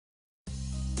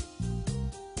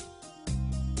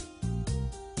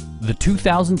The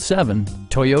 2007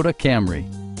 Toyota Camry.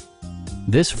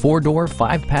 This four-door,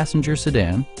 five-passenger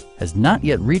sedan has not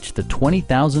yet reached the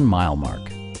 20,000-mile mark.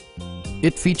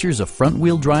 It features a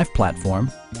front-wheel drive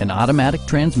platform, an automatic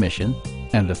transmission,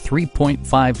 and a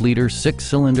 3.5-liter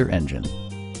six-cylinder engine.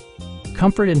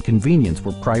 Comfort and convenience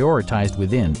were prioritized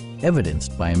within,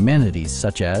 evidenced by amenities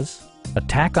such as a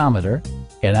tachometer,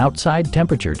 an outside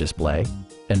temperature display,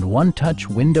 and one-touch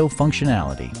window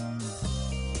functionality.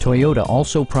 Toyota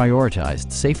also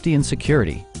prioritized safety and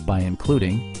security by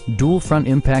including dual front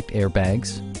impact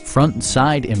airbags, front and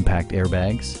side impact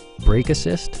airbags, brake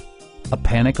assist, a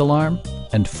panic alarm,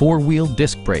 and four-wheel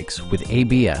disc brakes with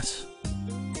ABS.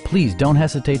 Please don't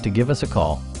hesitate to give us a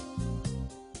call.